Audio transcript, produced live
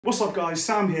What's up guys,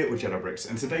 Sam here with Jedi Bricks,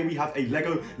 and today we have a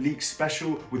LEGO leak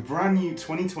special with brand new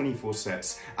 2024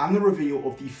 sets and the reveal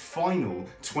of the final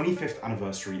 25th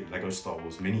anniversary LEGO Star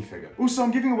Wars minifigure. Also,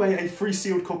 I'm giving away a free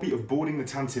sealed copy of Boarding the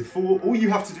Tantive 4. All you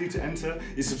have to do to enter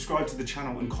is subscribe to the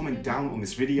channel and comment down on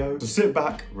this video. So sit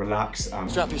back, relax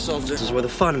and strap yourself, this is where the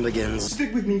fun begins.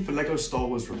 Stick with me for LEGO Star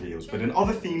Wars reveals, but in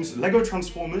other themes, LEGO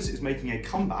Transformers is making a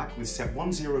comeback with set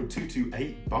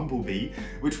 10228 Bumblebee,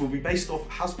 which will be based off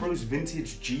Hasbro's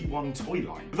vintage G1 toy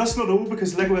line. But that's not all,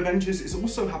 because LEGO Avengers is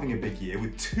also having a big year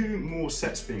with two more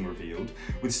sets being revealed,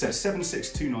 with set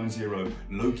 76290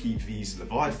 Loki vs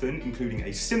Leviathan, including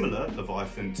a similar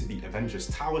Leviathan to the Avengers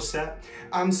Tower set,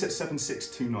 and set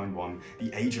 76291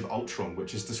 The Age of Ultron,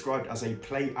 which is described as a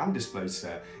play and display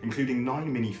set, including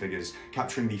 9 minifigures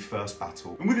capturing the first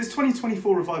battle. And with its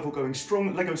 2024 revival going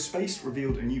strong, LEGO Space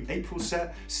revealed a new April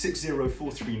set,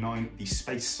 60439 The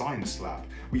Space Science Lab.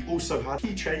 We also had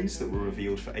keychains that were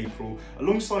revealed for April,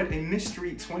 alongside a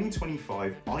mystery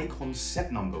 2025 icon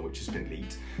set number which has been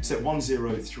leaked, set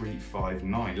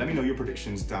 10359. Let me know your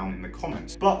predictions down in the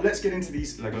comments. But let's get into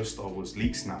these LEGO Star Wars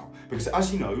leaks now, because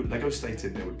as you know, LEGO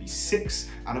stated there would be 6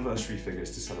 anniversary figures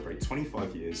to celebrate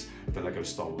 25 years of the LEGO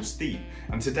Star Wars theme.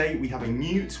 And today we have a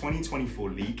new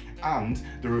 2024 leak and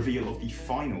the reveal of the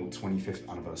final 25th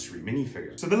anniversary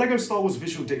minifigure. So the LEGO Star Wars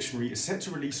Visual Dictionary is set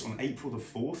to release on April the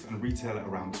 4th and retail at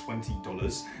around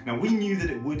 $20. Now, we knew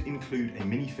that it would include a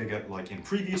minifigure like in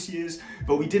previous years,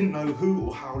 but we didn't know who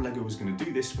or how LEGO was going to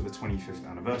do this for the 25th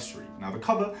anniversary. Now, the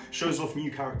cover shows off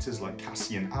new characters like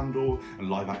Cassian Andor and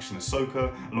live-action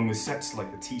Ahsoka, along with sets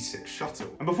like the T6 shuttle.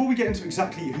 And before we get into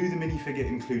exactly who the minifigure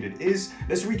included is,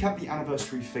 let's recap the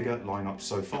anniversary figure lineup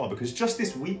so far, because just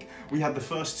this week we had the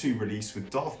first 2 released, with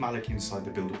Darth Malak inside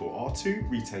the buildable R2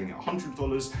 retailing at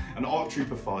 $100 and ARC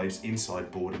Trooper 5's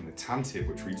inside Boarding the Tantive,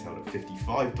 which retailed at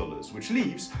 $55, which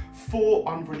leaves 4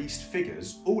 unreleased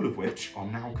figures, all of which are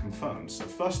now confirmed. So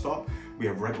first up, we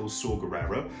have Rebel Saw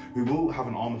Gerrera, who will have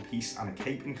an armor piece and a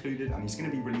cape included, and he's going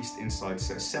to be released inside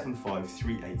set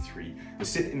 75383, the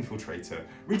Sith Infiltrator,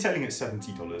 retailing at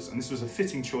 $70, and this was a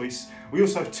fitting choice. We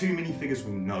also have 2 minifigures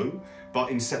we know, but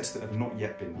in sets that have not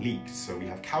yet been leaked. So we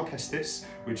have Cal Kestis,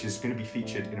 which is going to be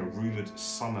featured in a rumoured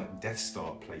summer Death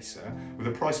Star playset, with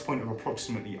a price point of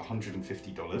approximately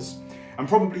 $150. And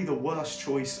probably the worst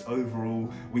choice overall,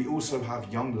 we also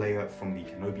have young Leia from the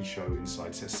Kenobi show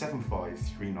inside set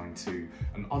 75392,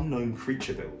 an unknown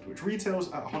creature build, which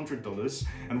retails at $100,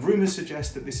 and rumours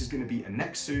suggest that this is going to be a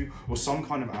Nexu or some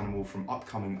kind of animal from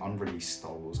upcoming unreleased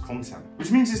Star Wars content.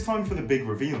 Which means it's time for the big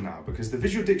reveal now, because the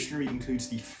Visual Dictionary includes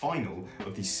the final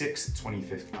of the 6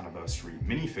 25th anniversary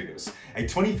minifigures, a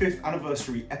 25th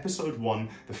anniversary Episode 1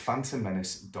 The Phantom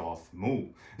Menace Darth Maul.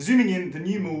 Zooming in, the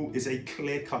new Maul is a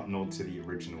clear-cut nod to the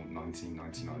original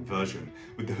 1999 version,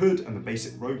 with the hood and the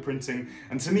basic robe printing,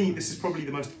 and to me this is probably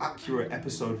the most accurate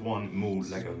Episode 1 Maul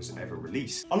LEGO has ever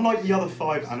released. Unlike the other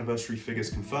 5 anniversary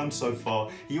figures confirmed so far,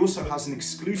 he also has an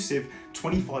exclusive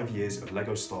 25 years of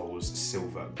LEGO Star Wars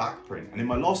silver backprint, and in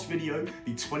my last video,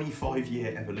 the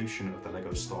 25-year evolution of the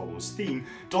LEGO Star Wars theme,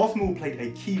 Darth Maul played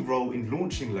a key role in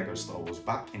launching LEGO Star Wars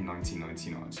back in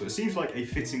 1999, so it seems like a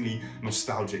fittingly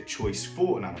nostalgic choice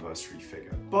for an anniversary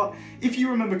figure. But if you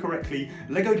remember correctly,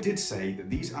 LEGO did say that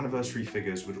these anniversary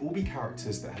figures would all be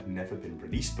characters that had never been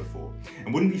released before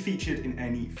and wouldn't be featured in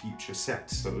any future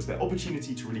sets, so it was their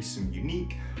opportunity to release some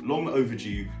unique, long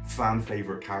overdue, fan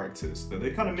favourite characters that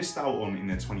they kind of missed out on in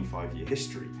their 25-year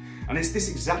history. And it's this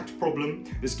exact problem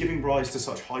that's giving rise to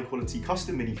such high quality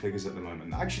custom minifigures at the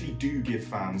moment that actually do give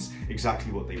fans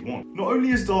exactly what they want. Not only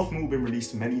has Darth Maul been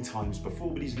released many times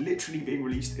before, but he's literally being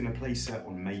released in a playset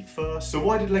on May 1st. So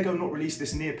why did LEGO not release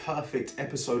this near perfect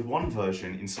Episode 1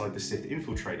 version inside the Sith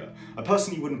Infiltrator? I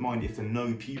personally wouldn't mind if the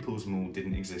No Pupils Maul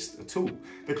didn't exist at all.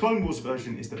 The Clone Wars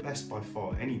version is the best by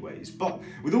far anyways, but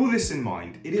with all this in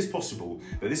mind, it is possible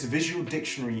that this Visual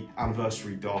Dictionary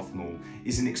anniversary Darth Maul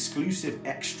is an exclusive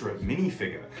extra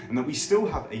minifigure, and that we still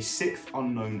have a 6th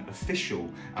unknown official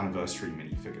anniversary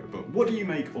minifigure. But what do you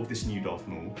make of this new Darth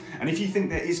Maul? And if you think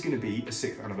there is going to be a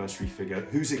 6th anniversary figure,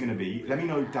 who's it going to be? Let me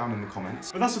know down in the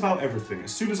comments. But that's about everything.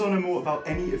 As soon as I know more about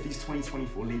any of these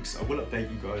 2024 leaks, I will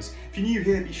update you guys. If you're new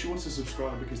here, be sure to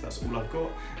subscribe, because that's all I've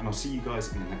got, and I'll see you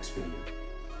guys in the next video.